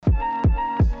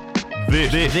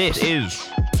This is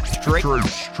straight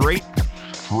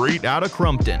Outta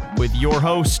Crumpton with your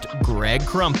host, Greg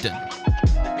Crumpton.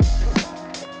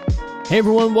 Hey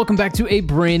everyone, welcome back to a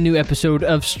brand new episode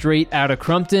of Straight Outta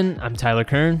Crumpton. I'm Tyler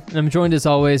Kern, and I'm joined as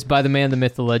always by the man, the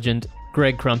myth, the legend,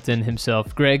 Greg Crumpton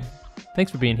himself. Greg,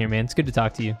 thanks for being here, man. It's good to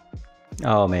talk to you.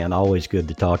 Oh man, always good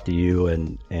to talk to you.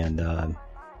 And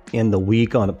in the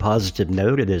week on a positive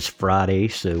note, it is Friday,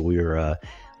 so we're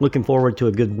looking forward to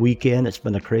a good weekend. It's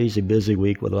been a crazy busy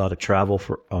week with a lot of travel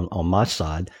on my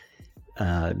side.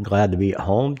 Glad to be at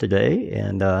home today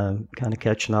and kind of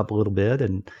catching up a little bit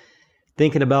and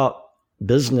thinking about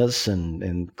business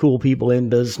and cool people in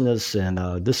business,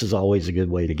 and this is always a good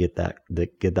way to get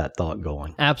that thought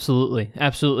going. Absolutely.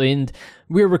 And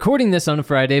we're recording this on a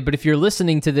Friday, but if you're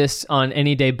listening to this on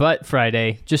any day but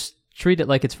Friday, just treat it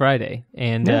like it's Friday.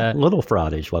 And Little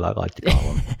Fridays, what I like to call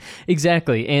them.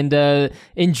 Exactly. And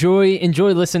enjoy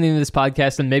listening to this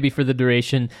podcast, and maybe for the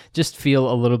duration, just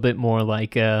feel a little bit more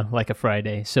like a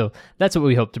Friday. So that's what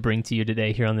we hope to bring to you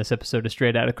today here on this episode of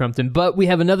Straight Outta Crumpton. But we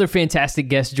have another fantastic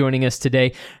guest joining us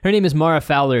today. Her name is Mara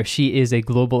Fowler. She is a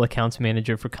global accounts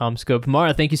manager for CommScope.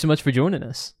 Mara, thank you so much for joining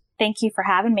us. Thank you for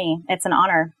having me. It's an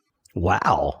honor.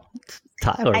 Wow.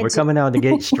 Tyler, we're coming out of the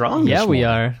gate strong. Yeah, we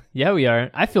are.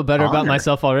 I feel better about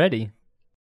myself already.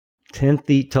 10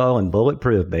 feet tall and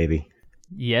bulletproof, baby.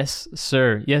 Yes,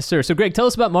 sir. So, Greg, tell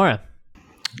us about Mara.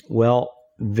 Well,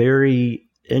 very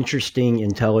interesting,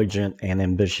 intelligent, and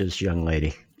ambitious young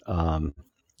lady. I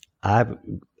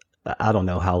don't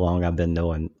know how long I've been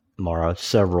knowing Mara,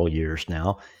 several years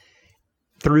now,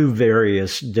 through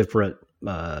various different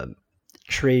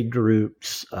trade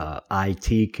groups,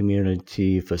 IT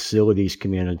community, facilities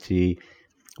community.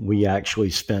 We actually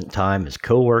spent time as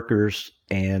coworkers,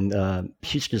 and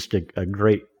she's just a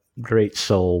great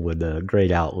soul with a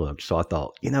great outlook. So I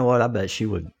thought, you know what, I bet she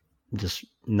would just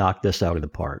knock this out of the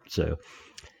park. So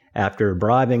after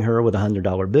bribing her with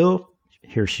 $100 bill,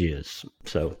 here she is.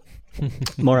 So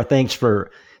Mara, thanks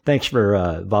for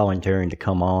volunteering to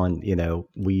come on. You know,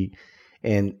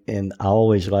 and I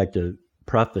always like to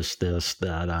preface this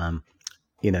that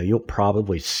you'll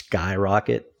probably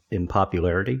skyrocket in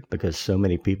popularity because so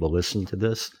many people listen to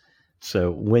this.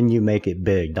 So when you make it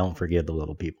big, don't forget the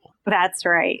little people. That's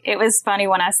right. It was funny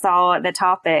when I saw the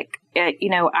topic.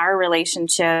 Our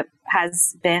relationship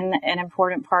has been an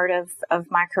important part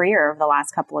of my career over the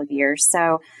last couple of years.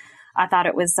 So I thought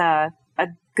it was a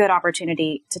good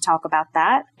opportunity to talk about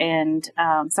that. And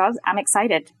I'm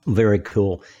excited. Very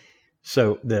cool.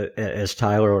 So as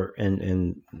Tyler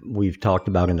and we've talked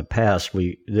about in the past,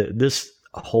 this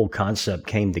whole concept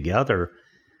came together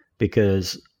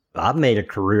because I've made a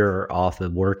career off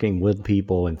of working with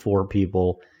people and for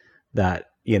people that,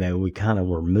 we kind of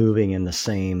were moving in the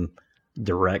same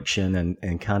direction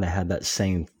and kind of had that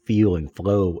same feel and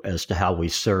flow as to how we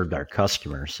served our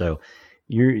customers. So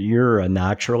you're a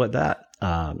natural at that.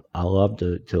 I love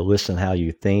to listen how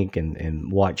you think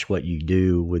and watch what you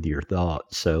do with your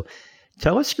thoughts. So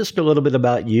tell us just a little bit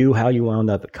about you, how you wound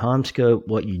up at CommScope,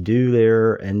 what you do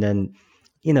there, and then,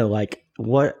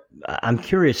 what I'm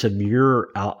curious of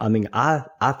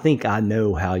I think I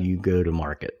know how you go to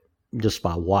market just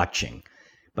by watching,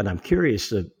 but I'm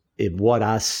curious if what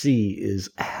I see is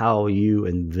how you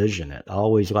envision it. I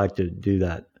always like to do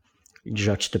that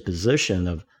juxtaposition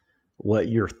of what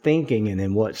you're thinking and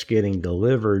then what's getting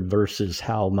delivered versus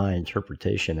how my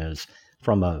interpretation is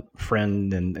from a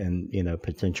friend and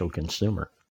potential consumer.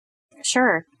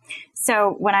 Sure.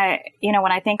 So when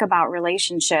I think about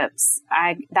relationships,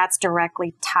 that's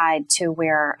directly tied to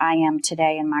where I am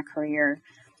today in my career.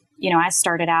 I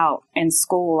started out in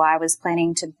school. I was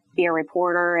planning to be a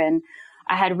reporter, and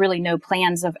I had really no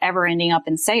plans of ever ending up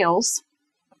in sales.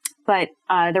 But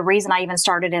the reason I even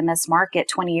started in this market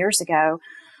 20 years ago,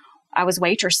 I was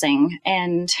waitressing,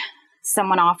 and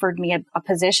someone offered me a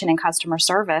position in customer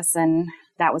service, and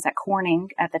that was at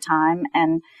Corning at the time.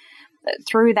 And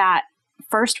through that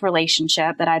first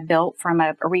relationship that I built from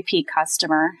a repeat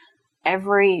customer,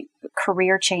 every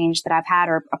career change that I've had,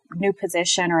 or a new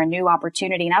position or a new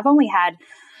opportunity, and I've only had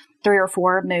 3 or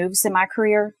 4 moves in my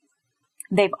career,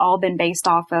 they've all been based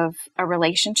off of a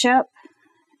relationship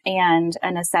and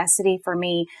a necessity for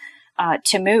me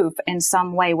to move in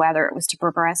some way, whether it was to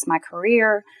progress my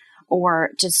career or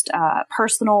just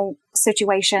personal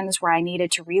situations where I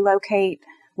needed to relocate,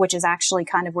 which is actually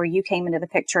kind of where you came into the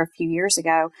picture a few years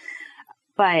ago.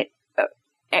 But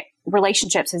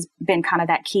relationships has been kind of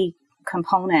that key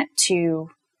component to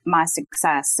my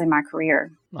success in my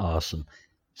career. Awesome.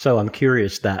 So I'm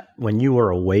curious that when you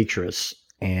were a waitress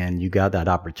and you got that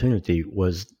opportunity,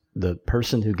 was the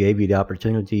person who gave you the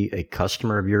opportunity a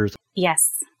customer of yours?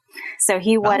 Yes. So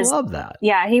he was, I love that.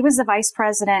 Yeah, he was the vice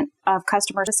president of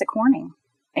customer service at Corning.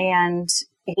 And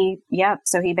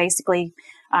so he basically,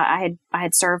 I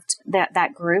had served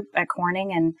that group at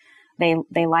Corning, and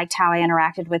they liked how I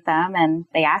interacted with them. And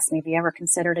they asked me, have you ever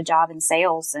considered a job in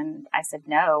sales? And I said,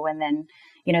 no. And then,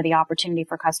 the opportunity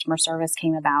for customer service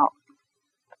came about.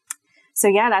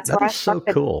 So that's where I started.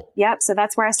 So cool. Yep. So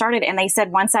that's where I started. And they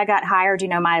said, once I got hired,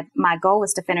 my goal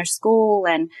was to finish school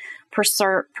and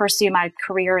pursue my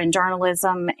career in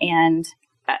journalism. And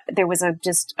there was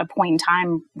just a point in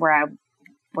time where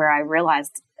I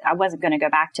realized I wasn't going to go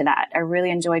back to that. I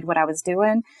really enjoyed what I was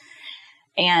doing.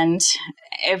 And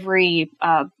every,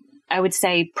 I would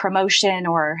say, promotion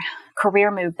or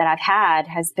career move that I've had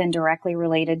has been directly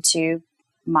related to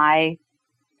my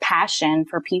passion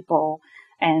for people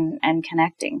and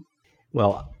connecting.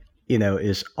 Well,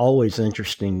 it's always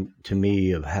interesting to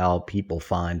me of how people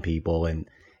find people.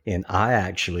 And I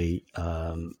actually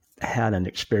had an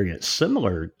experience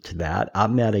similar to that. I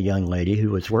met a young lady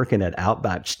who was working at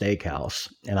Outback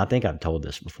Steakhouse. And I think I've told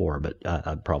this before, but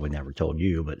I've probably never told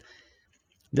you. But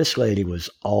this lady was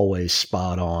always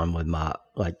spot on with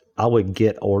I would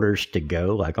get orders to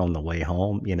go, like on the way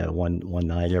home, one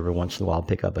night, every once in a while,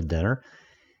 pick up a dinner.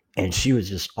 And she was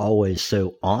just always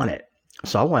so on it.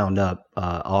 So I wound up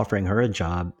offering her a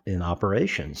job in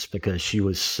operations because she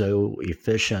was so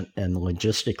efficient and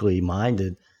logistically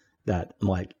minded that I'm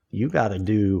like, you got to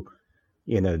do,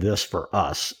 this for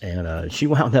us. And she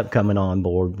wound up coming on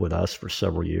board with us for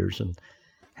several years and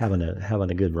having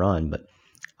a good run. But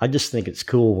I just think it's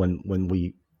cool when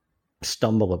we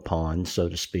stumble upon, so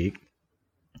to speak,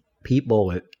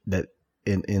 people that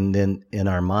in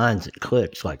our minds it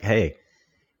clicks like, hey,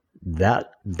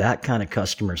 that kind of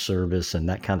customer service and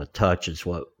that kind of touch is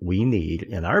what we need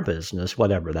in our business,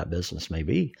 whatever that business may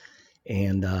be.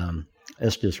 And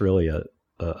it's just really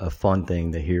a fun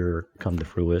thing to hear come to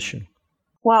fruition.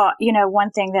 Well, one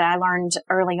thing that I learned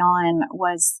early on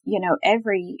was,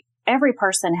 every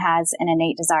person has an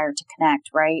innate desire to connect,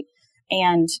 right?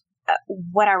 And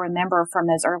what I remember from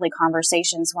those early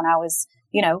conversations when I was,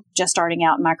 just starting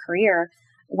out in my career,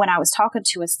 when I was talking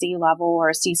to a C-level or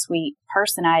a C-suite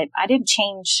person, I didn't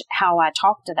change how I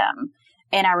talked to them.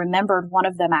 And I remembered one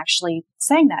of them actually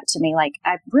saying that to me, like,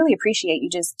 I really appreciate you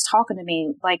just talking to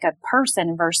me like a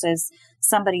person versus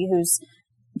somebody who's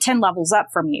 10 levels up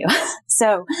from you.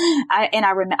 So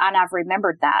I've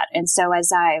remembered that. And so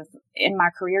in my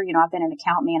career, I've been an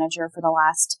account manager for the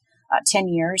last 10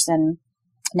 years, and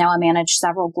now I manage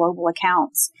several global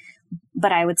accounts.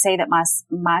 But I would say that my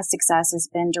success has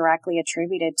been directly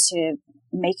attributed to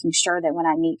making sure that when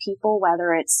I meet people,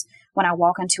 whether it's when I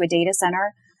walk into a data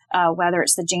center, whether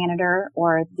it's the janitor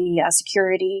or the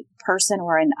security person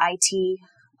or an IT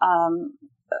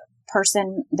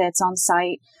person that's on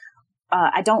site,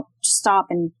 I don't stop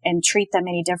and treat them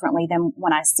any differently than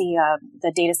when I see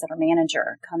the data center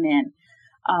manager come in.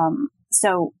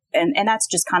 And that's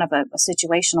just kind of a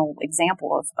situational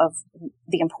example of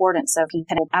the importance of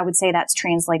people. I would say that's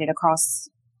translated across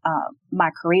my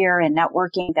career and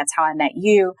networking. That's how I met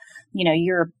you.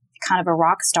 You're kind of a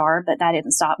rock star, but that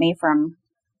didn't stop me from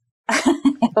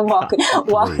walking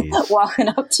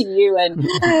up to you and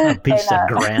a piece of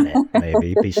granite,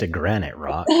 maybe a piece of granite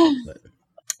rock. But.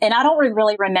 And I don't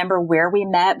really remember where we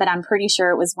met, but I'm pretty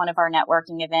sure it was one of our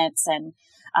networking events, and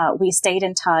we stayed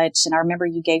in touch. And I remember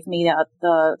you gave me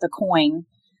the coin,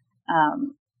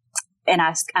 and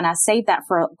I saved that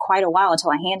for quite a while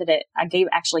until I handed it. I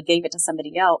actually gave it to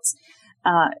somebody else.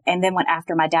 And then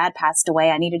after my dad passed away,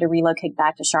 I needed to relocate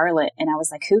back to Charlotte, and I was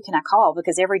like, who can I call?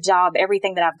 Because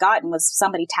everything that I've gotten was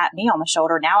somebody tapped me on the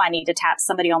shoulder. Now I need to tap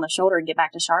somebody on the shoulder and get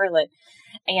back to Charlotte.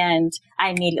 And I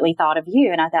immediately thought of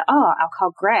you, and I thought, I'll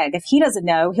call Greg. If he doesn't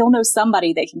know, he'll know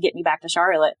somebody that can get me back to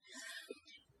Charlotte.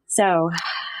 So,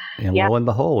 and lo and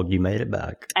behold, you made it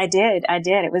back. I did.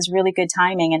 It was really good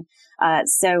timing. And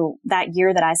so that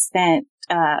year that I spent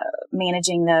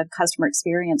managing the customer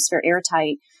experience for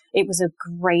Airtight, it was a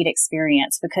great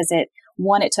experience because it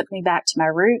took me back to my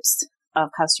roots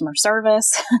of customer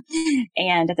service.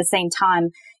 And at the same time,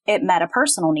 it met a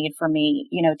personal need for me,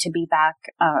 to be back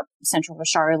central to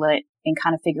Charlotte and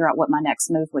kind of figure out what my next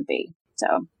move would be.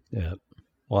 So, yeah.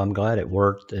 Well, I'm glad it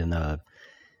worked. And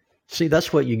see,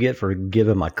 that's what you get for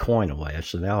giving my coin away.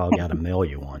 So now I've got to mail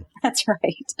you one. That's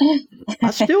right.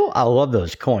 I love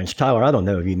those coins. Tyler, I don't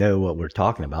know if you know what we're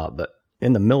talking about, but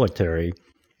in the military,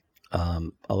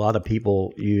 a lot of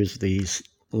people use these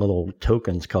little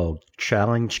tokens called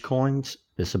challenge coins.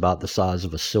 It's about the size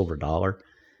of a silver dollar.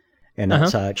 And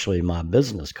that's actually my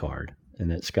business card.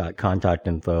 And it's got contact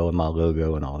info and my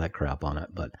logo and all that crap on it.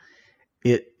 But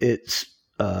it's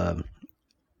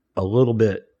a little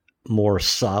bit more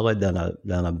solid than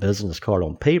a business card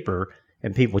on paper,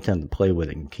 and people tend to play with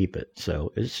it and keep it.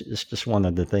 So it's just one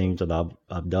of the things that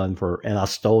I've done and I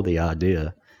stole the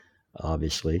idea,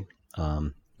 obviously.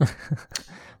 Well,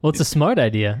 it's a smart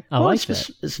idea. I like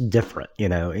that. It's different,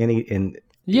 yeah.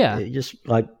 It just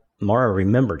like Mara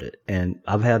remembered it, and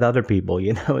I've had other people,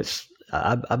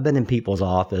 I've been in people's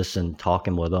office and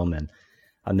talking with them, and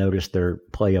I noticed they're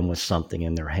playing with something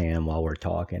in their hand while we're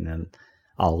talking, and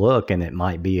I'll look, and it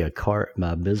might be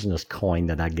my business coin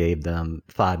that I gave them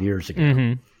 5 years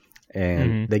ago,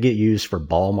 and they get used for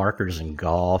ball markers in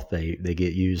golf. They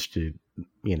get used to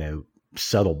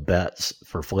settle bets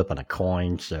for flipping a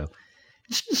coin. So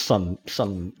it's just some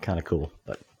kind of cool.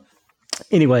 But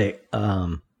anyway,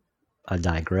 I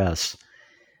digress.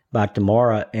 Back to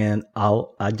Mara, and I'm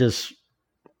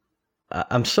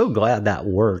so glad that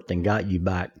worked and got you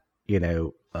back,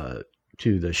 to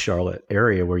the Charlotte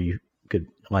area where you could,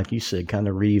 like you said, kind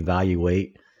of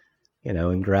reevaluate,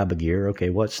 and grab a gear. Okay,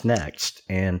 what's next?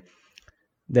 And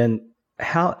then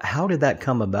how did that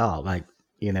come about? Like,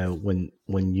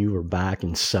 when you were back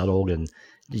and settled, and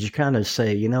did you kind of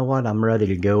say, you know what, I'm ready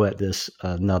to go at this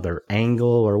another angle,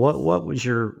 or what was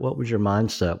your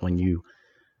mindset when you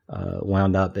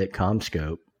wound up at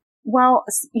CommScope? Well,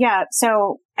 yeah.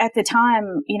 So at the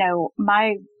time,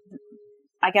 my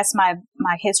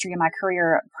history and my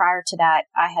career prior to that,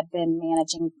 I had been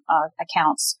managing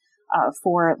accounts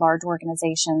for large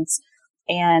organizations.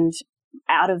 And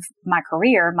out of my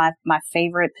career, my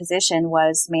favorite position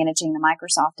was managing the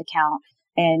Microsoft account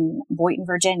in Boynton,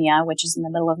 Virginia, which is in the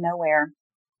middle of nowhere.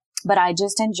 But I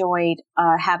just enjoyed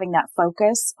having that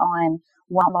focus on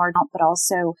one large account, but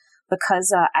also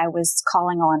because I was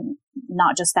calling on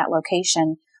not just that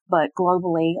location, but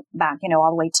globally back,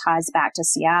 all the way ties back to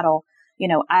Seattle.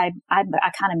 I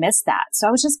kind of missed that. So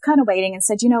I was just kind of waiting and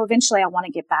said, eventually I want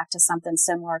to get back to something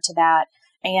similar to that.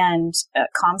 And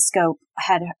CommScope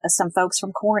had some folks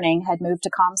from Corning had moved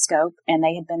to CommScope, and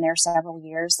they had been there several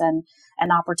years, and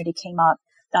an opportunity came up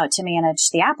to manage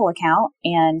the Apple account,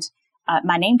 and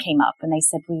my name came up, and they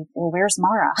said, well, where's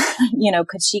Mara?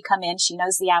 Could she come in? She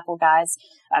knows the Apple guys.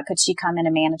 Could she come in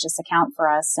and manage this account for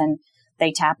us? And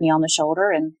they tapped me on the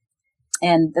shoulder,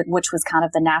 which was kind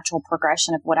of the natural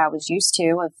progression of what I was used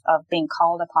to, of being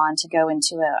called upon to go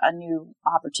into a new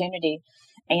opportunity.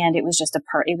 And it was just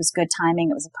it was good timing.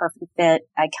 It was a perfect fit.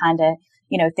 I kind of,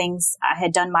 I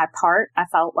had done my part, I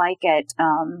felt like at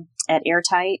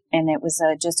Airtight, and it was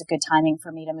just a good timing for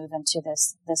me to move into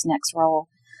this next role.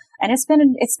 And it's been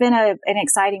an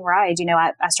exciting ride.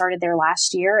 I started there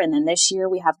last year, and then this year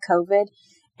we have COVID,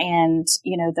 and,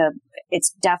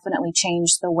 it's definitely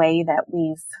changed the way that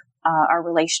we've, our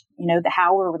relation,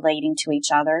 how we're relating to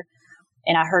each other.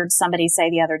 And I heard somebody say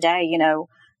the other day,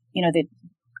 that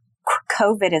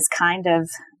COVID has kind of,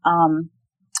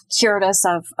 cured us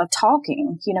of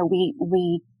talking.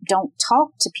 We don't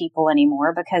talk to people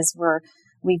anymore because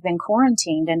we've been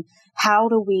quarantined. And how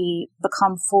do we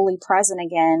become fully present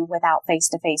again without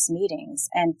face-to-face meetings?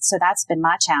 And so that's been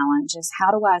my challenge, is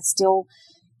how do I still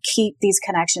keep these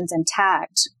connections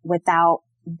intact without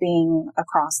being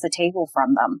across the table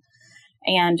from them?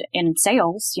 And in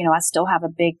sales, I still have a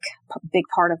big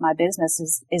part of my business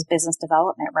is business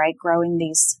development, right? Growing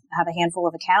have a handful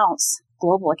of accounts,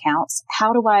 global accounts.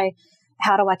 How do I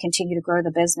continue to grow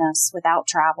the business without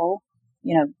travel?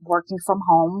 Working from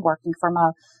home, working from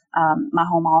my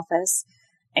home office,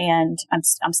 and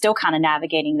I'm still kind of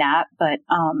navigating that. But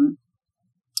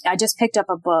I just picked up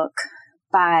a book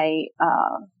by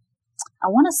I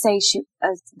want to say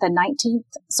the 19th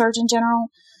Surgeon General,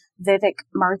 Vivek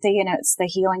Murthy, and it's The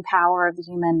Healing Power of the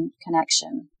Human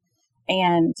Connection.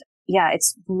 And yeah,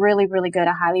 it's really, really good.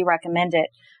 I highly recommend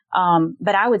it.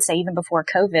 But I would say even before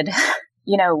COVID,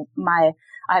 I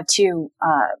have two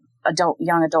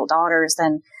young adult daughters,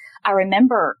 and I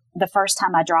remember the first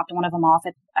time I dropped one of them off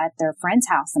at their friend's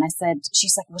house, and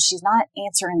she's like, well, she's not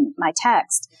answering my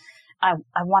text. I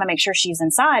want to make sure she's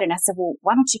inside. And I said, well,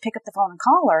 why don't you pick up the phone and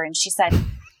call her? And she said,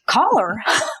 call her?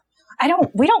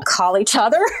 We don't call each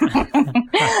other.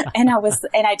 And at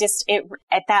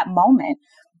that moment,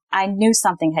 I knew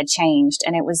something had changed,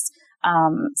 and it was,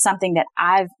 something that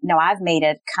I've made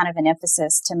it kind of an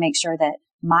emphasis to make sure that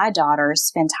my daughters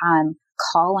spend time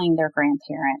calling their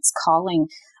grandparents, calling,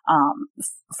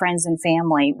 friends and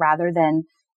family, rather than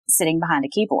sitting behind a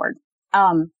keyboard.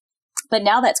 But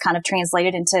now that's kind of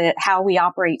translated into how we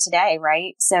operate today,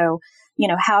 right? So,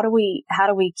 how do we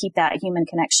keep that human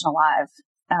connection alive?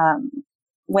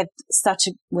 With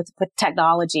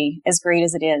technology as great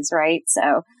as it is, right?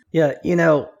 So yeah,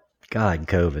 God,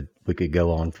 COVID, we could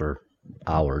go on for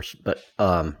hours, but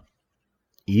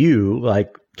you,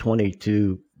 like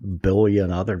 22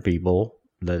 billion other people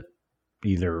that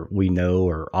either we know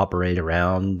or operate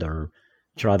around or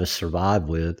try to survive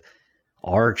with,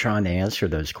 are trying to answer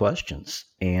those questions.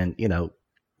 And,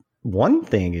 one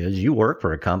thing is you work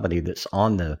for a company that's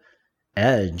on the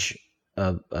edge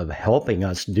of helping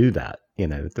us do that,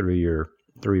 through your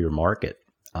market.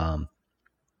 But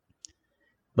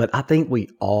I think we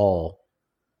all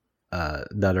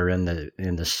that are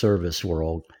in the service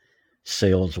world,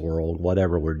 sales world,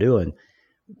 whatever we're doing,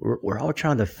 we're all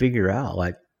trying to figure out,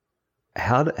 like,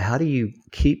 how do you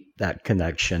keep that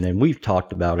connection? And we've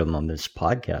talked about them on this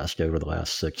podcast over the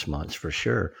last 6 months for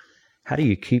sure. How do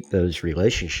you keep those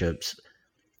relationships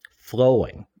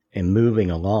flowing and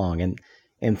moving along?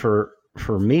 And for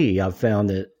me, I've found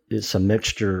that it's a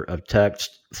mixture of text,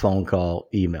 phone call,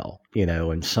 email,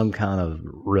 and some kind of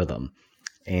rhythm.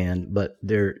 But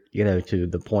there, to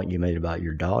the point you made about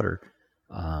your daughter,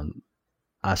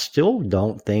 I still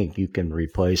don't think you can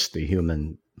replace the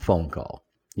human phone call.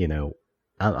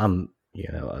 I'm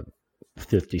a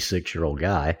 56-year-old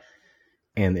guy,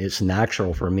 and it's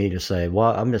natural for me to say,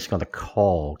 well, I'm just going to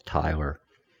call Tyler,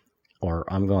 or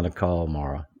I'm going to call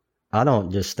Mara. I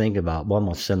don't just think about, well, I'm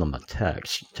going to send them a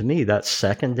text. To me, that's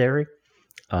secondary,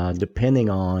 depending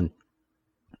on,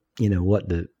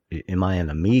 am I in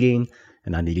a meeting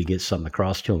and I need to get something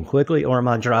across to them quickly, or am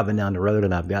I driving down the road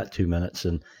and I've got 2 minutes?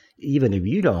 And even if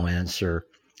you don't answer,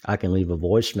 I can leave a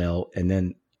voicemail, and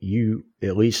then you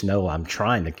at least know I'm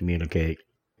trying to communicate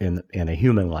in a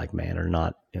human-like manner,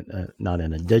 not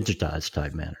in a digitized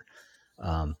type manner.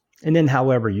 And then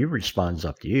however you respond is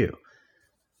up to you.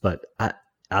 But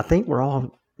I think we're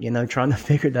all, trying to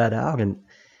figure that out. And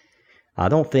I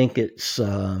don't think it's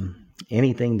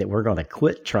anything that we're going to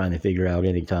quit trying to figure out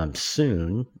anytime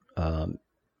soon.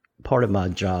 Part of my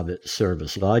job at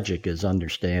Service Logic is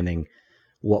understanding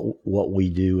what we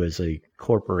do as a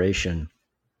corporation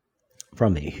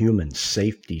from a human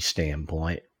safety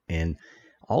standpoint. And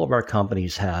all of our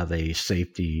companies have a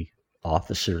safety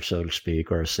officer, so to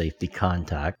speak, or a safety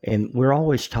contact. And we're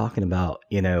always talking about,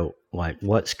 like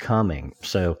what's coming.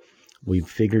 So we've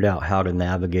figured out how to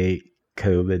navigate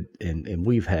COVID, and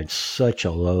we've had such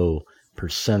a low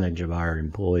percentage of our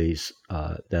employees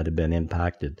that have been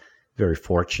impacted. Very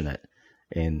fortunate.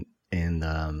 And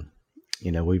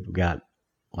we've got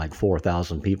like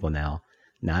 4,000 people now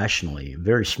nationally, a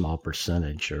very small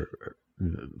percentage or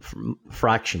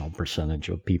fractional percentage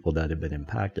of people that have been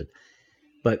impacted.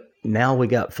 But now we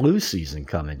got flu season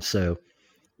coming. So,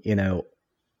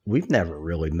 we've never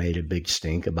really made a big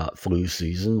stink about flu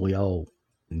season. We all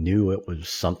knew it was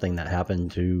something that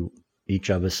happened to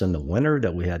each of us in the winter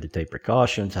that we had to take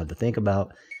precautions, had to think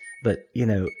about. But,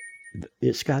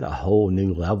 it's got a whole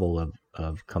new level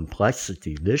of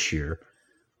complexity this year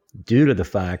due to the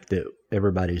fact that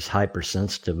everybody's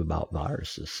hypersensitive about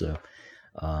viruses. So,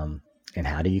 and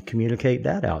how do you communicate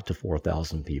that out to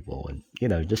 4,000 people?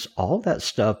 And, just all that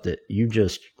stuff that you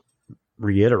just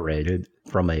reiterated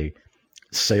from a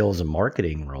sales and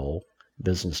marketing role,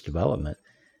 business development,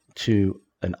 to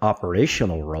an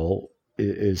operational role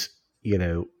is,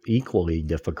 equally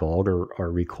difficult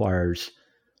or requires,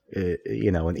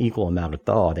 an equal amount of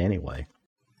thought anyway.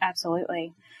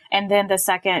 Absolutely. And then the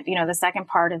second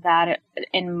part of that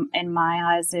in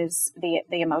my eyes is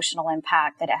the emotional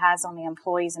impact that it has on the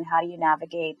employees, and how do you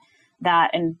navigate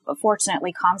that? And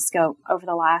fortunately, CommScope over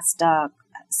the last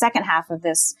second half of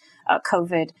this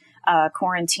COVID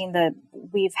quarantine,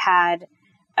 we've had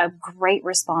a great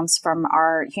response from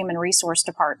our human resource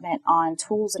department on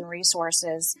tools and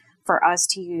resources for us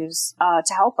to use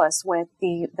to help us with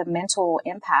the mental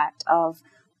impact of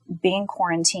being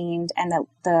quarantined and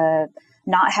the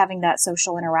not having that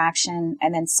social interaction.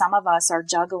 And then some of us are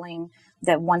juggling,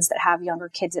 the ones that have younger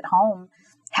kids at home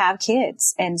have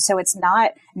kids. And so it's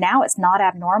not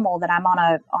abnormal that I'm on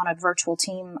a virtual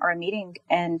team or a meeting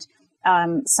and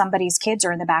somebody's kids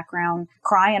are in the background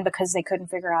crying because they couldn't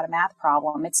figure out a math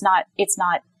problem. It's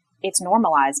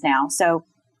normalized now. So,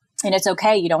 and it's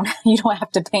okay. You don't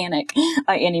have to panic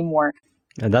anymore.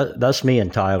 And that's me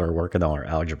and Tyler working on our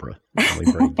algebra.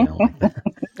 We break down like that.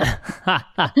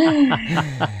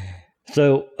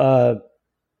 So,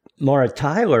 Mara,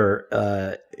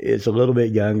 Tyler is a little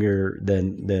bit younger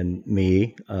than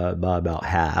me by about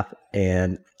half.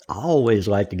 And I always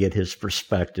like to get his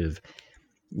perspective,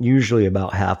 usually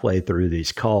about halfway through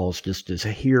these calls, just to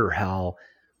hear how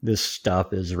this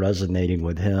stuff is resonating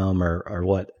with him or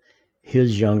what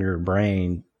his younger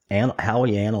brain and how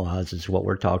he analyzes what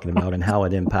we're talking about and how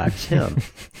it impacts him.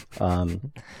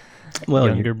 Well,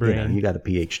 younger brain. You got a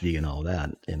PhD and all that,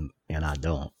 and I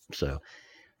don't. So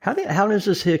How does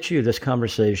this hit you, this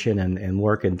conversation and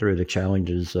working through the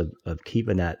challenges of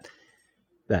keeping that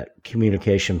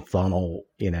communication funnel,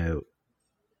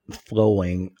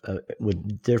 flowing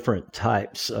with different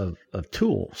types of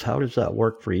tools? How does that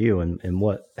work for you, and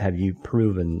what have you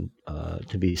proven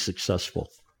to be successful?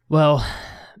 Well,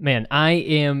 man, I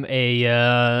am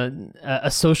a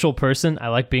social person. I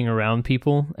like being around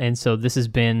people, and so this has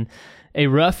been a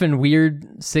rough and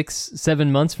weird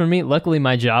 6-7 months for me. Luckily,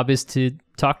 my job is to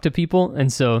talk to people,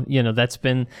 and so that's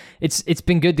been it's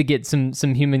been good to get some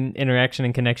human interaction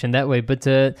and connection that way. But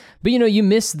you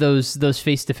miss those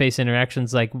face-to-face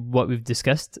interactions like what we've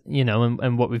discussed,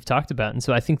 and what we've talked about. And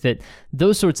so I think that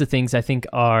those sorts of things I think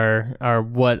are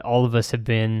what all of us have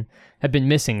been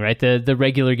missing, right? The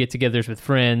regular get-togethers with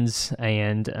friends,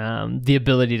 and the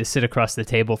ability to sit across the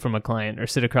table from a client or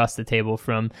sit across the table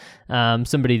from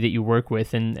somebody that you work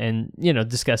with, and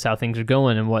discuss how things are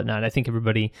going and whatnot. I think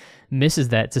everybody misses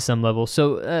that to some level.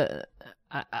 So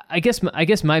I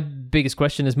guess my biggest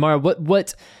question is, Mara,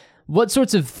 what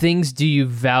sorts of things do you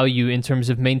value in terms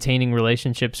of maintaining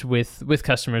relationships with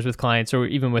customers, with clients, or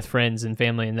even with friends and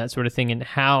family and that sort of thing? And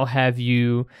how have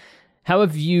you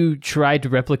tried to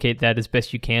replicate that as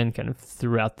best you can kind of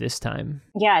throughout this time?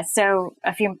 Yeah. So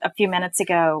a few minutes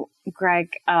ago, Greg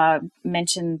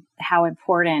mentioned how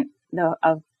important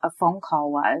a phone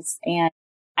call was. And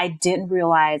I didn't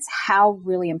realize how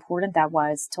really important that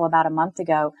was till about a month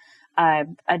ago.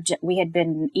 We had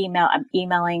been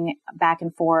emailing back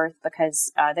and forth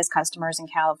because this customer's in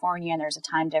California and there's a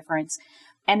time difference.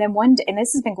 And then one day, and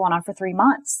this has been going on for 3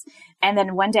 months. And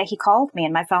then one day he called me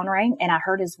and my phone rang and I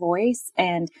heard his voice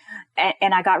and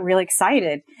I got really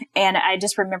excited. And I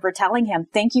just remember telling him,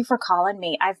 "Thank you for calling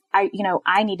me.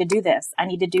 I need to do this. I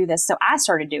need to do this." So I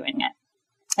started doing it.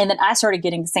 And then I started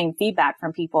getting the same feedback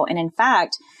from people. And in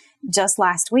fact, just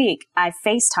last week, I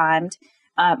FaceTimed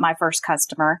my first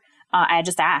customer. I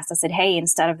just asked, I said, "Hey,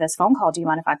 instead of this phone call, do you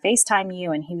mind if I FaceTime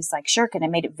you?" And he was like, "Sure." And I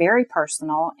made it very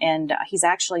personal. And he's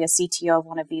actually a CTO of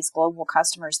one of these global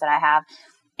customers that I have.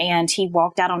 And he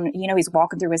walked out on, he's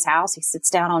walking through his house. He sits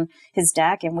down on his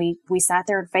deck and we sat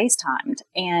there and FaceTimed.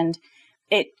 And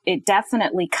it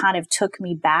definitely kind of took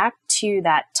me back to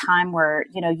that time where,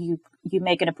 you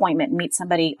make an appointment and meet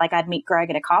somebody. Like I'd meet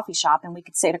Greg at a coffee shop and we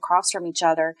could sit across from each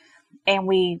other. And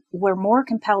we were more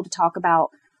compelled to talk about,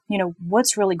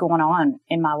 what's really going on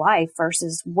in my life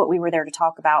versus what we were there to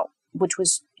talk about, which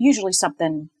was usually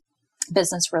something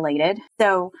business related.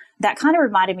 So that kind of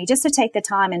reminded me just to take the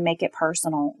time and make it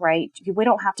personal, right? We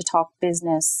don't have to talk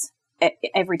business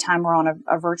every time we're on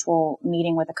a virtual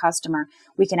meeting with a customer.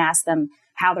 We can ask them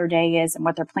how their day is and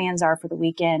what their plans are for the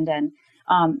weekend. And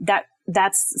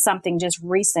that's something just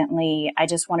recently, I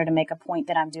just wanted to make a point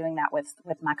that I'm doing that with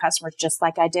my customers, just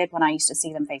like I did when I used to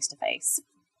see them face to face.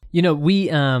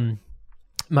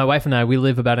 My wife and I, we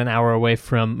live about an hour away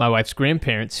from my wife's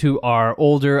grandparents, who are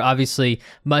older, obviously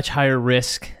much higher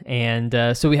risk, and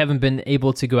so we haven't been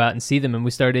able to go out and see them. And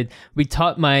we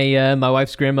taught my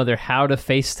wife's grandmother how to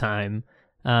FaceTime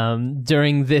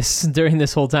during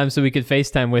this whole time, so we could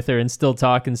FaceTime with her and still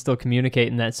talk and still communicate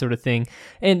and that sort of thing.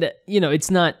 And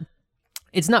it's not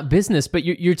business, but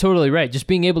you're totally right. Just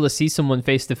being able to see someone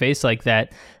face to face like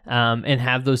that, and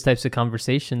have those types of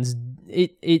conversations,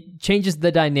 it changes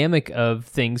the dynamic of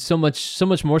things so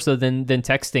much more so than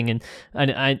texting.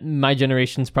 And my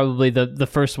generation's probably the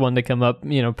first one to come up,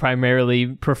 primarily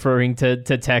preferring to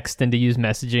text and to use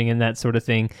messaging and that sort of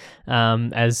thing,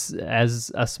 as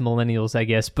us millennials, I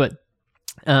guess. But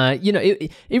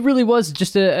it really was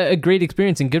just a great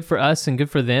experience, and good for us and good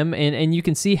for them. And you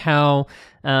can see how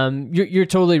you're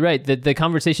totally right that the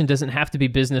conversation doesn't have to be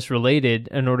business related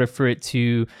in order for it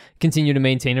to continue to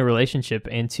maintain a relationship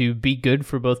and to be good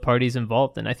for both parties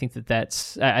involved. And I think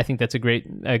that's a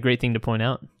great thing to point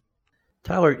out.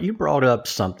 Tyler, you brought up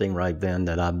something right then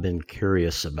that I've been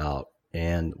curious about,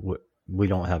 and we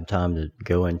don't have time to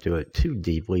go into it too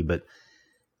deeply, but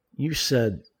you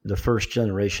said the first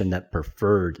generation that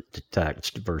preferred to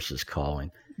text versus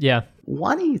calling. Yeah.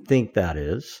 Why do you think that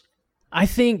is?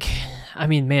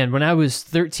 When I was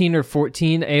 13 or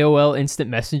 14, AOL instant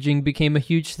messaging became a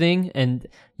huge thing, and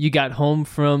you got home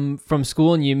from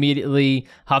school and you immediately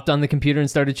hopped on the computer and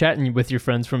started chatting with your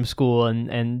friends from school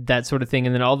and that sort of thing.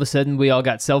 And then all of a sudden we all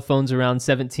got cell phones around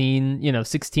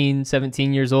 16,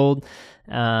 17 years old.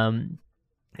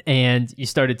 And you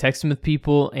started texting with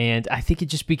people, and I think it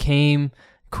just became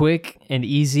quick and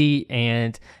easy.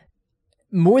 And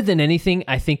more than anything,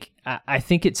 I think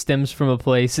it stems from a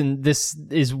place, and this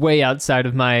is way outside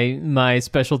of my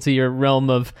specialty or realm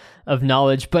of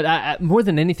knowledge. But more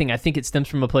than anything, I think it stems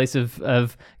from a place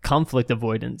of conflict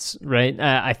avoidance, right?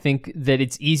 I think that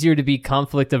it's easier to be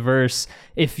conflict averse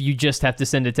if you just have to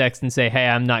send a text and say, hey,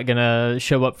 I'm not going to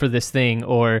show up for this thing,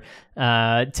 or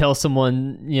tell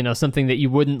someone, something that you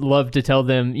wouldn't love to tell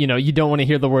them. You don't want to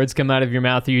hear the words come out of your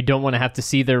mouth, or you don't want to have to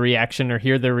see their reaction or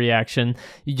hear their reaction.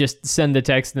 You just send the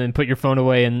text and then put your phone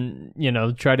away and,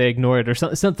 try to ignore it or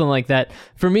something like that.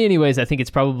 For me anyways, I think it's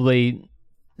probably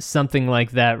something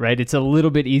like that, right? It's a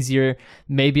little bit easier,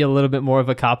 maybe a little bit more of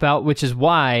a cop-out, which is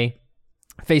why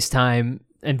FaceTime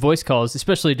and voice calls,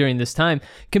 especially during this time,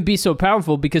 can be so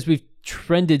powerful, because we've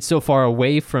trended so far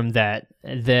away from that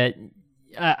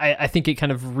I think it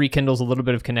kind of rekindles a little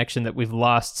bit of connection that we've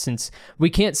lost, since we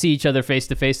can't see each other face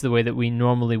to face the way that we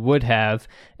normally would have,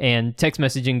 and text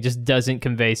messaging just doesn't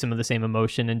convey some of the same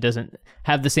emotion and doesn't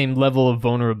have the same level of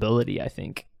vulnerability, I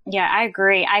think. Yeah, I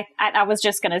agree. I was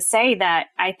just going to say that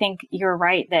I think you're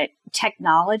right that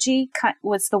technology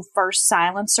was the first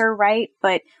silencer, right?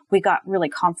 But we got really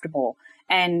comfortable.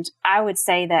 And I would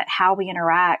say that how we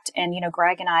interact, and,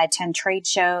 Greg and I attend trade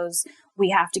shows,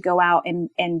 we have to go out and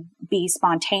be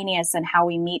spontaneous in how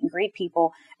we meet and greet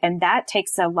people. And that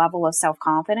takes a level of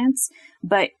self-confidence.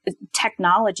 But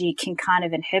technology can kind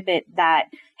of inhibit that.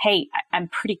 Hey, I'm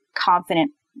pretty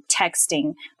confident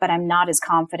texting, but I'm not as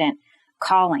confident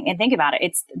calling. And think about it.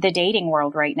 It's the dating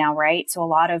world right now, right? So a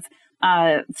lot of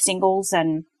singles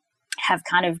and have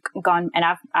kind of gone, and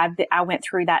I went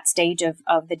through that stage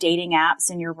of the dating apps,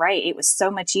 and you're right. It was so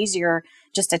much easier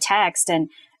just to text, and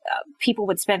people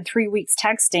would spend 3 weeks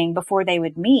texting before they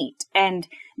would meet. And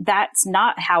that's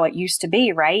not how it used to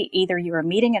be, right? Either you were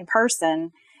meeting in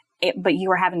person, but you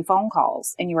were having phone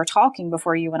calls and you were talking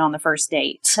before you went on the first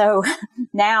date. So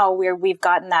now we've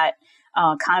gotten that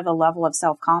kind of a level of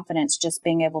self-confidence, just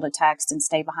being able to text and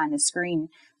stay behind the screen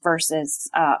versus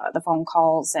the phone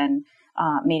calls and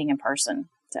meeting in person.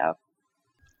 So,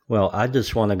 well, I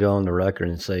just want to go on the record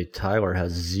and say Tyler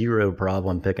has zero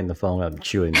problem picking the phone up and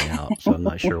chewing me out. So I'm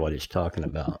not sure what he's talking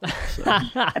about. So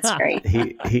that's great.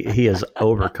 He has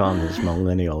overcome his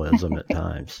millennialism at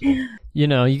times. You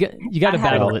got to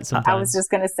battle it sometimes. I was just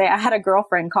going to say, I had a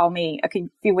girlfriend call me a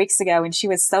few weeks ago, and she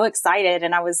was so excited,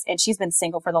 and she's been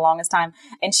single for the longest time,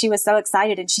 and she was so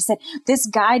excited, and she said, this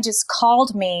guy just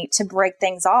called me to break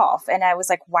things off. And I was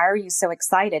like, why are you so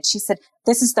excited? She said,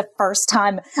 this is the first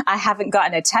time I haven't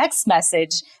gotten a text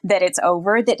message that it's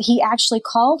over, that he actually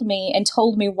called me and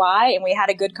told me why, and we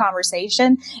had a good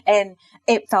conversation, and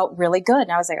it felt really good.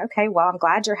 And I was like, okay, well, I'm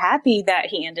glad you're happy that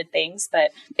he ended things,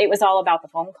 but it was all about the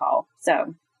phone call.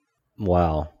 So,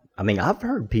 wow. I mean, I've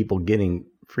heard people getting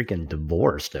freaking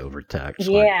divorced over text.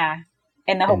 Yeah.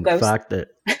 And the whole in ghost. fact, that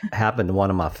happened to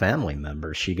one of my family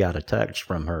members. She got a text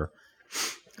from her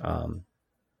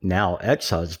now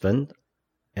ex-husband,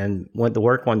 and went to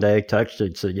work one day,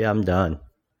 texted, said, yeah, I'm done.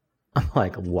 I'm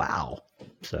like, wow.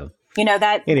 So,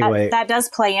 that does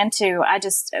play into, I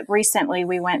just recently,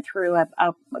 we went through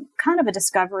a kind of a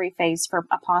discovery phase for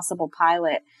a possible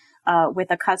pilot with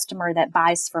a customer that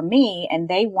buys from me, and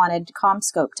they wanted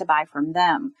CommScope to buy from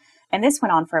them. And this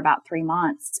went on for about 3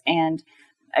 months, and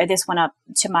this went up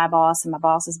to my boss and my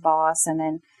boss's boss. And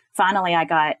then finally I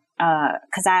got,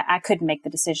 cause I couldn't make the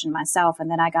decision myself.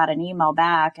 And then I got an email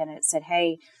back, and it said,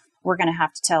 hey, we're going to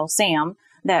have to tell Sam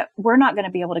that we're not going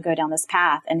to be able to go down this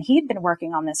path. And he'd been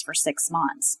working on this for 6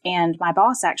 months. And my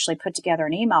boss actually put together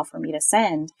an email for me to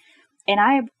send. And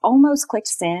I almost clicked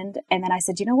send. And then I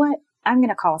said, you know what? I'm going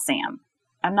to call Sam.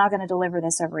 I'm not going to deliver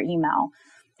this over email.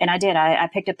 And I did. I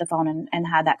picked up the phone and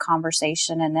had that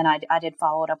conversation. And then I did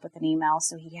follow it up with an email,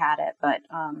 so he had it. But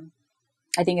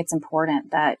I think it's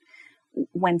important that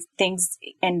when things,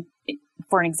 and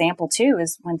for an example too,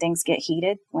 is when things get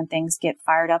heated, when things get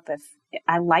fired up, if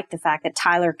I like the fact that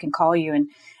Tyler can call you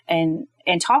and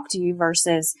talk to you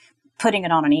versus putting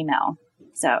it on an email.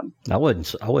 So I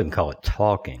wouldn't call it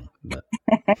talking, but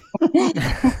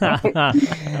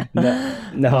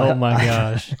no. Oh my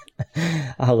gosh.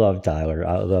 I love Tyler.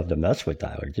 I love to mess with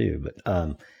Tyler too,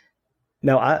 but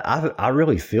no, I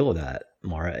really feel that,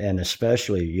 Mara, and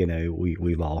especially,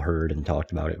 we've all heard and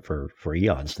talked about it for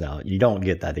eons now. You don't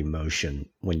get that emotion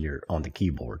when you're on the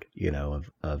keyboard,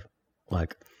 of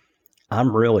like,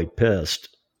 I'm really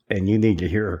pissed and you need to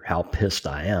hear how pissed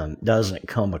I am. Doesn't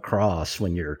come across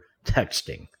when you're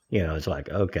texting. It's like,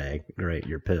 okay, great,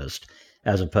 you're pissed,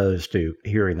 as opposed to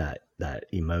hearing that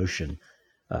emotion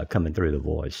coming through the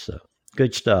voice. So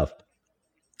good stuff.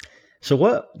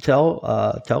 So tell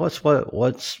us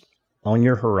what's on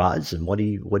your horizon. What are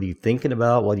you thinking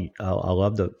about? I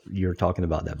love you're talking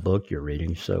about that book you're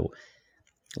reading. So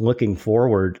looking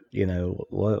forward,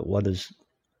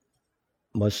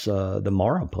 the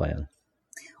Mara plan?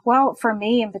 Well, for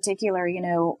me in particular,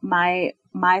 my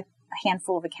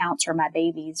handful of accounts are my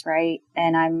babies, right?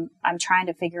 And I'm trying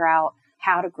to figure out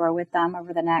how to grow with them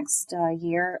over the next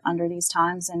year under these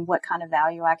times and what kind of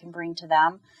value I can bring to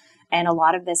them. And a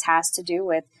lot of this has to do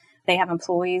with they have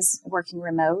employees working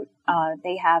remote.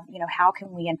 They have, how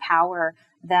can we empower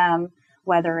them,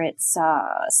 whether it's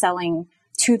selling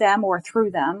to them or through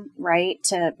them, right,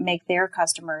 to make their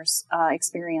customers'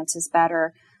 experiences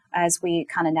better as we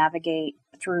kind of navigate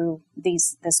through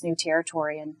this new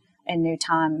territory and new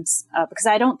times. Because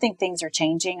I don't think things are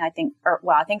changing. I think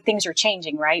things are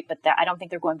changing, right? But I don't think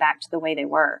they're going back to the way they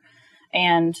were.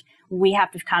 And we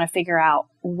have to kind of figure out,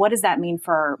 what does that mean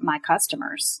for my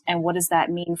customers? And what does that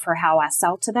mean for how I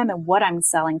sell to them and what I'm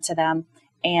selling to them?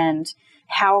 And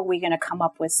how are we going to come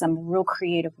up with some real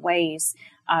creative ways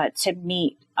to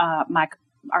meet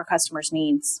our customers'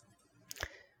 needs?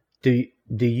 Do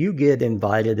you get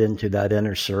invited into that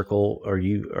inner circle? Are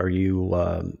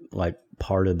you like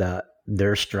part of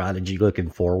their strategy looking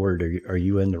forward? Are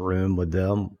you in the room with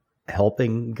them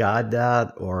helping guide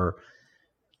that, or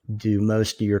do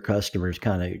most of your customers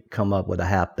kind of come up with a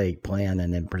half-baked plan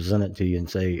and then present it to you and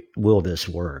say, "Will this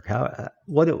work?"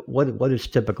 What is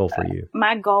typical for you?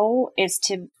 My goal is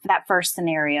to that first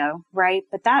scenario, right?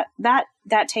 But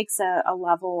that takes a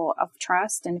level of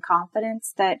trust and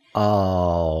confidence that.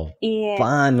 Oh, yeah.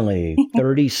 Finally,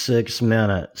 36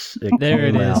 minutes. There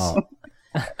it is.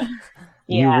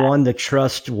 Yeah. You won the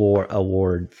trust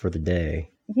award for the day.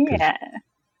 Yeah.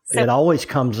 So, it always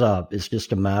comes up. It's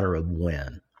just a matter of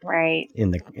when. Right.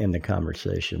 In the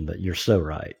conversation, but you're so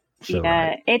right.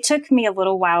 Right. It took me a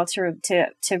little while to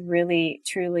really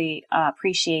truly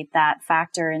appreciate that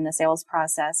factor in the sales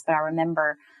process. But I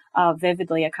remember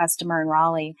vividly a customer in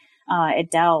Raleigh at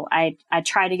Dell. I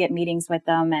tried to get meetings with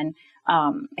them, and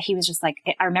he was just like,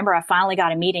 I remember I finally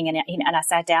got a meeting, and I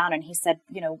sat down, and he said,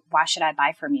 "Why should I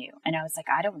buy from you?" And I was like,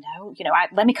 "I don't know.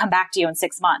 Let me come back to you in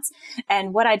 6 months."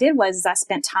 And what I did was I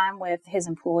spent time with his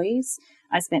employees.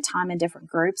 I spent time in different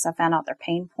groups. I found out their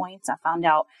pain points. I found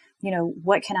out,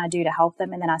 what can I do to help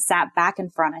them? And then I sat back in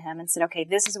front of him and said, "Okay,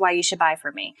 this is why you should buy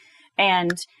from me."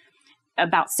 And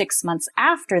about 6 months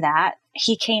after that,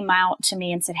 he came out to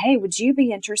me and said, "Hey, would you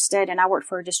be interested?" And I worked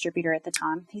for a distributor at the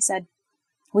time. He said,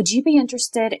 "Would you be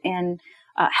interested in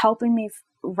helping me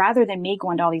rather than me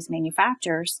going to all these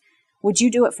manufacturers? Would you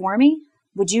do it for me?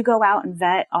 Would you go out and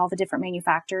vet all the different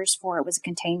manufacturers for it was a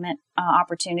containment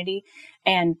opportunity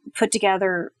and put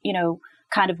together,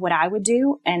 kind of what I would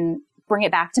do and bring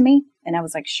it back to me?" And I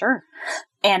was like, "Sure."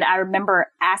 And I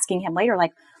remember asking him later,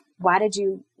 like, why did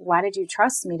you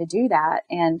trust me to do that?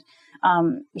 And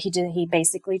he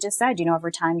basically just said,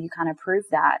 over time you kind of prove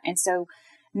that. And so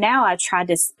now I tried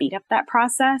to speed up that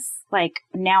process. Like,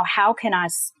 now how can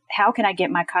I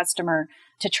get my customer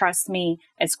to trust me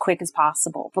as quick as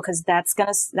possible? Because that's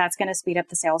gonna speed up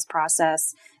the sales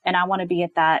process. And I want to be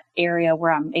at that area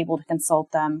where I'm able to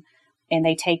consult them and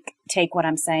they take what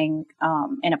I'm saying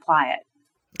and apply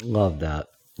it. Love that.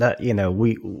 That,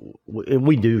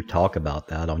 we do talk about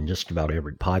that on just about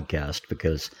every podcast,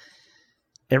 because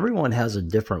everyone has a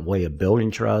different way of building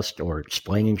trust or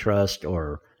explaining trust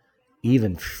or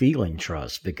even feeling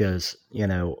trust, because,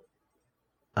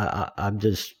 I'm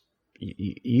just,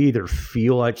 you either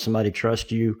feel like somebody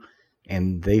trusts you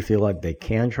and they feel like they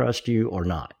can trust you or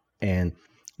not. And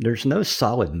there's no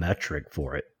solid metric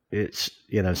for it. It's,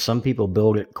 some people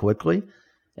build it quickly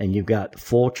and you've got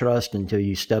full trust until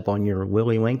you step on your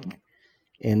willy wink.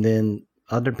 And then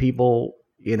other people,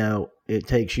 it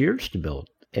takes years to build.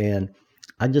 And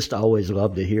I just always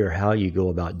love to hear how you go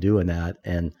about doing that.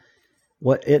 And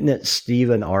isn't it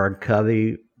Stephen R.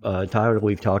 Covey, Tyler,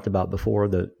 we've talked about before,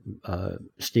 the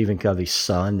Stephen Covey's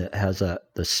son that has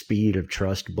the Speed of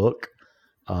Trust book.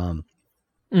 Have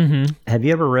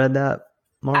you ever read that,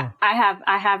 Mara?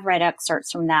 I have read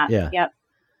excerpts from that. Yeah. Yep.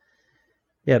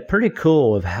 Yeah, pretty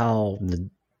cool of how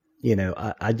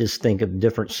I just think of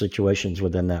different situations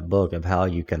within that book of how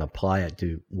you can apply it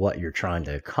to what you're trying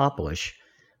to accomplish.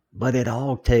 But it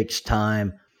all takes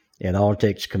time. It all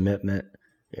takes commitment.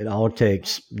 It all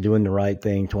takes doing the right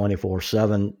thing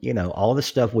 24/7, all the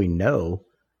stuff we know,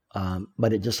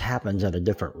 but it just happens at a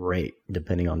different rate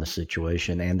depending on the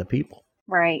situation and the people.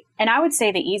 Right. And I would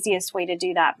say the easiest way to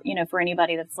do that, for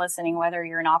anybody that's listening, whether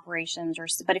you're in operations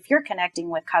but if you're connecting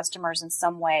with customers in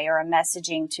some way or a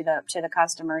messaging to the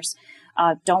customers,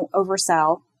 don't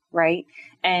oversell, right?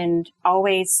 And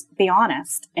always be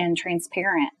honest and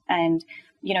transparent. And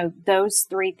those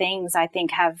three things I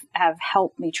think have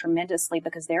helped me tremendously,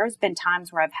 because there's been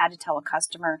times where I've had to tell a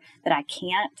customer that I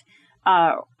can't.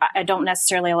 I don't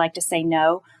necessarily like to say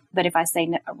no, But if I say,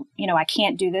 "No, you know, I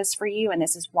can't do this for you, and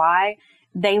this is why,"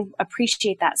 they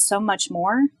appreciate that so much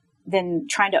more than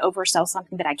trying to oversell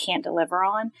something that I can't deliver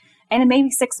on. And in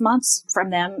maybe 6 months from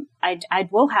them, I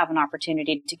will have an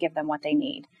opportunity to give them what they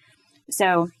need.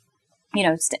 So, you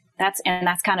know, that's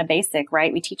kind of basic,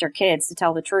 right? We teach our kids to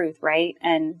tell the truth, right?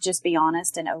 And just be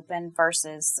honest and open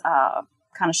versus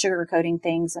kind of sugarcoating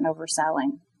things and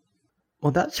overselling.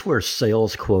 Well, that's where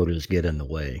sales quotas get in the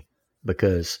way,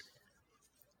 because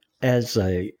as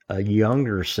a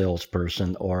younger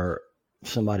salesperson or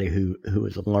somebody who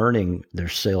is learning their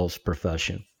sales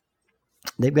profession,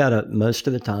 they've got most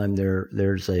of the time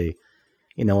there's a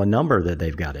number that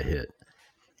they've got to hit.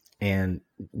 And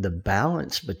the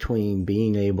balance between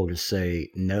being able to say,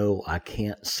 no, I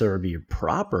can't serve you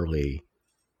properly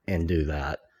and do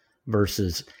that,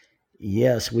 versus,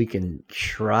 yes, we can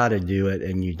try to do it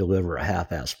and you deliver a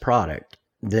half-assed product,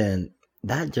 then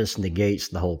that just negates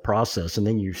the whole process. And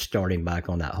then you're starting back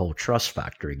on that whole trust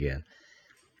factor again.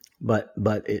 But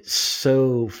it's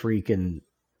so freaking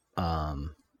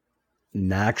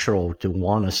natural to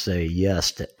want to say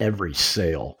yes to every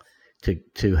sale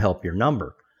to help your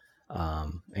number.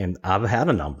 And I've had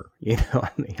a number, I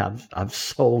mean, I've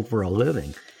sold for a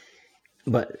living,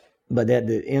 but at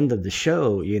the end of the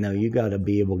show, you got to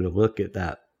be able to look at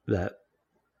that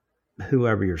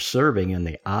whoever you're serving in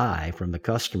the eye from the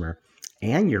customer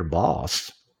and your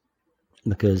boss,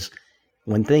 because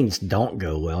when things don't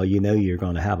go well, you're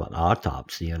going to have an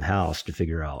autopsy in house to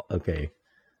figure out, okay,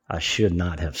 I should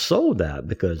not have sold that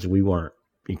because we weren't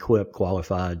equipped,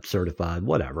 qualified, certified,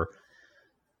 whatever.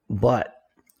 But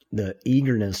the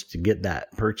eagerness to get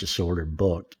that purchase order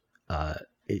booked,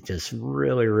 it just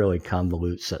really, really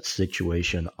convolutes that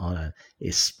situation on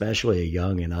especially a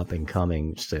young and up and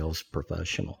coming sales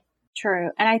professional.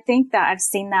 True. And I think that I've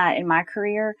seen that in my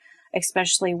career,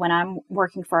 especially when I'm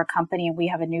working for a company and we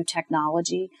have a new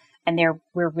technology and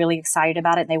we're really excited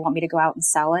about it. They want me to go out and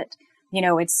sell it.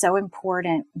 It's so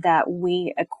important that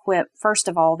we equip, first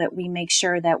of all, that we make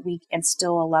sure that we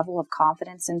instill a level of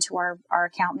confidence into our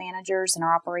account managers and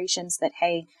our operations that,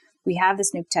 hey, we have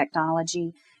this new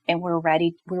technology and we're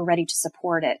ready to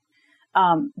support it.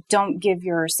 Don't give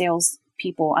your sales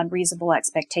people unreasonable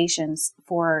expectations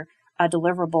for a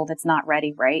deliverable that's not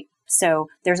ready, right? So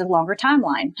there's a longer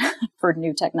timeline for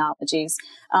new technologies.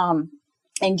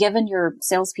 And given your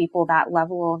salespeople that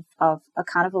level of a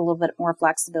kind of a little bit more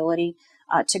flexibility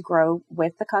to grow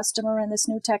with the customer in this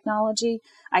new technology,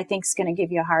 I think is going to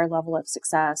give you a higher level of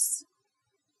success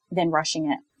than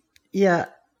rushing it. Yeah,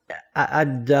 I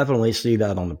definitely see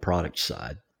that on the product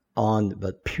side. On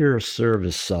the pure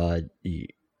service side,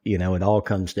 it all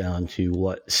comes down to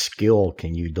what skill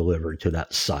can you deliver to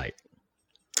that site.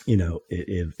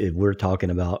 If we're talking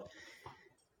about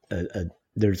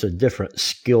there's a different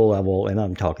skill level, and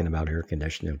I'm talking about air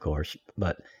conditioning, of course,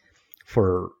 but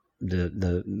for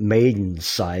the maiden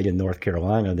site in North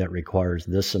Carolina that requires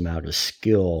this amount of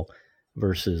skill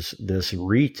versus this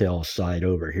retail site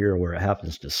over here where it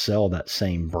happens to sell that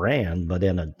same brand, but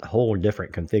in a whole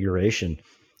different configuration,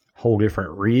 whole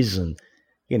different reason,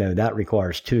 that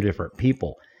requires two different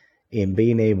people. And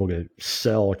being able to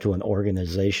sell to an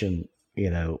organization,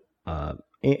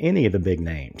 any of the big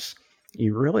names,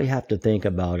 you really have to think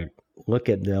about it, look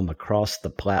at them across the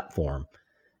platform.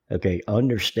 Okay,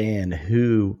 understand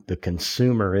who the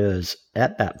consumer is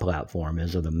at that platform.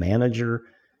 Is it a manager?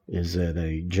 Is it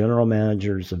a general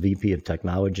manager? Is it a VP of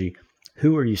technology?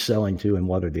 Who are you selling to and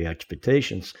what are the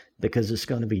expectations? Because it's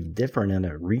going to be different in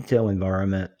a retail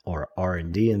environment or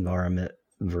R&D environment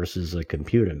versus a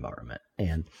compute environment.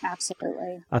 And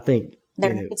absolutely, I think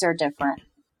their needs are different.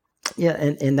 Yeah,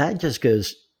 and that just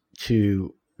goes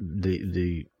to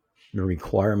the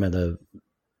requirement of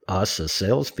us as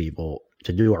salespeople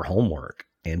to do our homework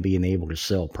and being able to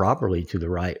sell properly to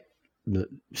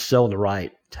sell the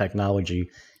right technology,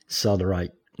 sell the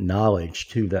right knowledge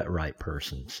to that right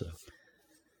person. So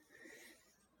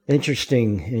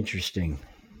interesting.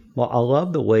 Well, I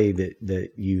love the way that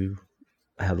you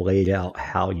have laid out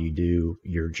how you do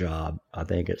your job. I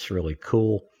think it's really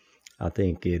cool. I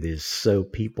think it is so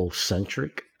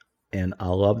people-centric, and I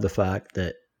love the fact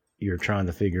that you're trying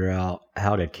to figure out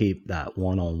how to keep that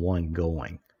one-on-one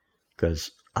going, because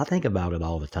I think about it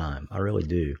all the time. I really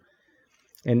do.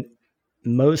 And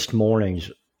most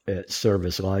mornings at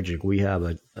Service Logic, we have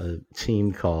a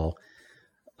team call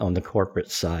on the corporate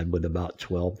side with about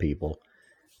 12 people,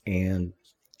 and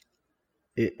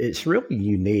it's really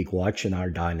unique watching our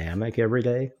dynamic every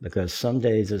day, because some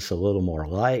days it's a little more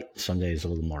light, some days a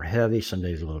little more heavy, some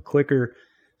days a little quicker,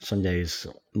 some days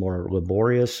more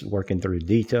laborious working through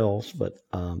details, but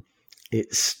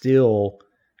it's still,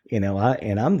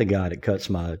 I'm the guy that cuts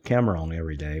my camera on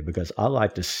every day because I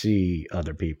like to see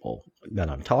other people that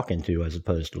I'm talking to as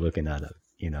opposed to looking at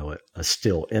a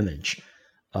still image.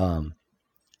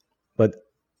 But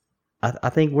I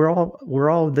think we're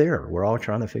all there. We're all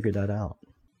trying to figure that out.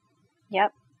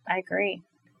 Yep, I agree.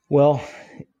 Well,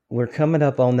 we're coming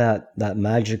up on that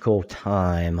magical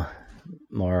time,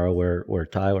 Mara, where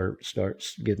Tyler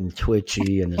starts getting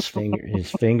twitchy and his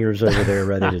fingers over there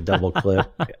ready to double click.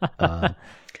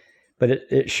 But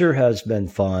it sure has been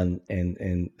fun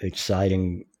and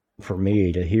exciting for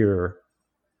me to hear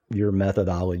your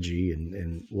methodology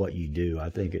and what you do.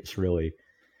 I think it's really,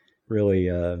 really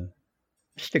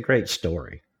just a great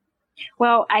story.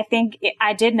 Well, I think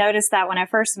I did notice that when I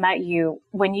first met you,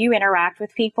 when you interact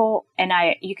with people, and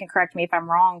you can correct me if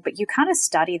I'm wrong, but you kind of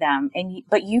study them,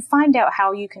 but you find out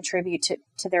how you contribute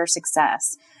to their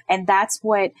success. And that's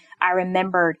what I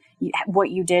remembered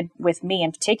what you did with me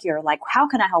in particular. Like, how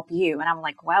can I help you? And I'm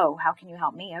like, whoa, how can you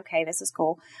help me? Okay, this is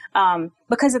cool.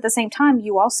 Because at the same time,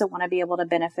 you also want to be able to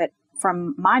benefit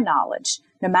from my knowledge,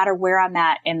 no matter where I'm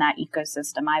at in that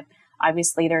ecosystem.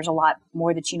 Obviously, there's a lot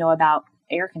more that you know about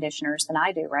air conditioners than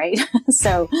I do, right?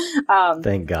 So,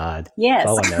 thank God. Yes.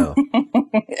 Oh, I know.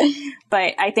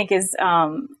 But I think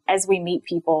as we meet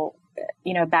people,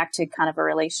 back to kind of our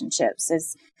relationships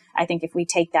is, I think if we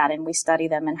take that and we study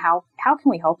them and how can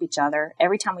we help each other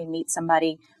every time we meet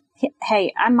somebody,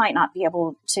 hey, I might not be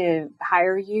able to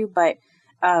hire you, but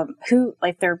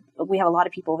we have a lot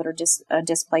of people that are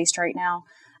displaced right now.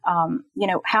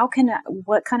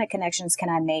 What kind of connections can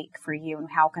I make for you, and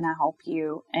how can I help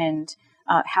you, and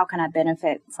how can I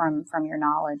benefit from your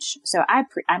knowledge? So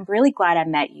I'm really glad I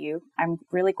met you. I'm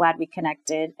really glad we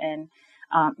connected, and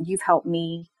you've helped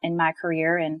me in my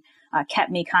career and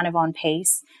kept me kind of on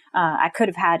pace. I could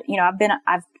have had,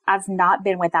 I've not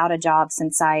been without a job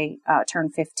since I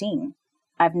turned 15.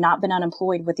 I've not been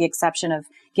unemployed with the exception of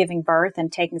giving birth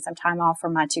and taking some time off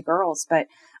from my two girls, but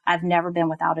I've never been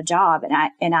without a job.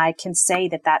 And I can say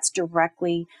that that's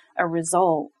directly a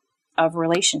result of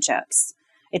relationships.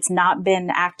 It's not been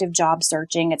active job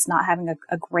searching. It's not having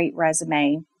a great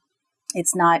resume.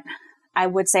 It's not, I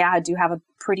would say I do have a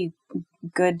pretty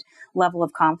good level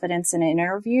of confidence in an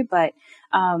interview, but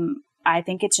I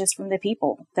think it's just from the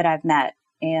people that I've met.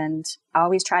 And I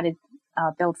always try to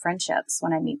build friendships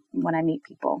when I meet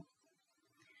people.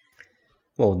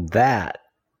 Well, that,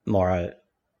 Mara,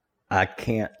 I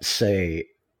can't say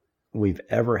we've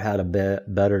ever had a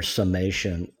better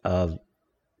summation of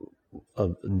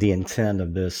the intent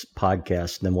of this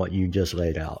podcast than what you just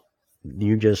laid out.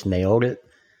 You just nailed it.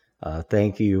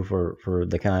 Thank you for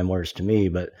the kind words to me,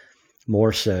 but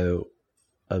more so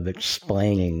of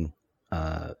explaining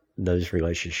those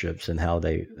relationships and how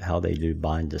they do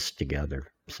bind us together.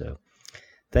 So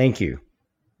thank you.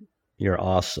 You're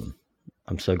awesome.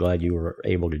 I'm so glad you were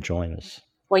able to join us.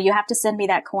 Well, you have to send me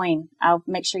that coin. I'll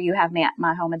make sure you have me at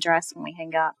my home address when we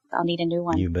hang up. I'll need a new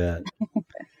one. You bet.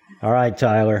 All right,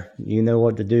 Tyler, you know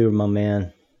what to do, my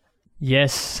man.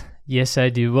 Yes, I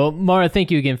do. Well, Mara,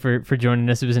 thank you again for joining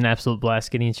us. It was an absolute blast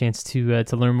getting a chance to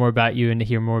learn more about you and to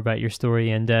hear more about your story.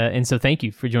 And so thank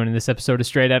you for joining this episode of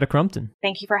Straight Outta Crumpton.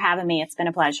 Thank you for having me. It's been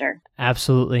a pleasure.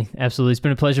 Absolutely. It's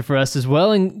been a pleasure for us as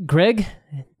well. And Greg,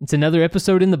 it's another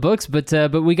episode in the books, but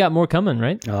we got more coming,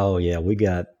 right? Oh yeah, we've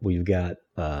got.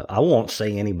 I won't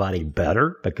say anybody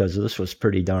better because this was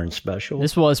pretty darn special.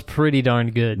 This was pretty darn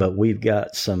good. But we've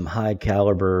got some high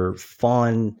caliber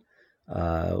fun.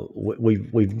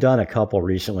 We've done a couple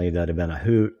recently that have been a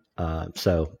hoot.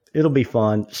 So it'll be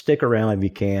fun. Stick around if you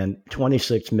can.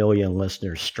 26 million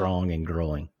listeners strong and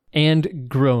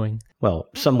growing. Well,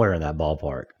 somewhere in that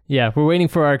ballpark. Yeah, we're waiting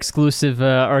for our exclusive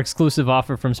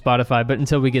offer from Spotify, but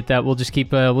until we get that, we'll just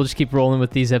keep rolling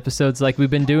with these episodes like we've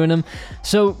been doing them.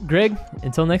 So, Greg,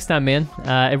 until next time, man.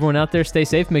 Everyone out there, stay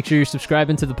safe. Make sure you're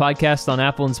subscribing to the podcast on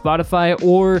Apple and Spotify,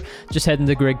 or just heading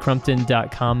to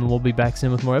gregcrumpton.com, and we'll be back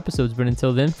soon with more episodes. But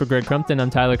until then, for Greg Crumpton, I'm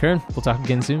Tyler Kern. We'll talk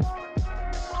again soon.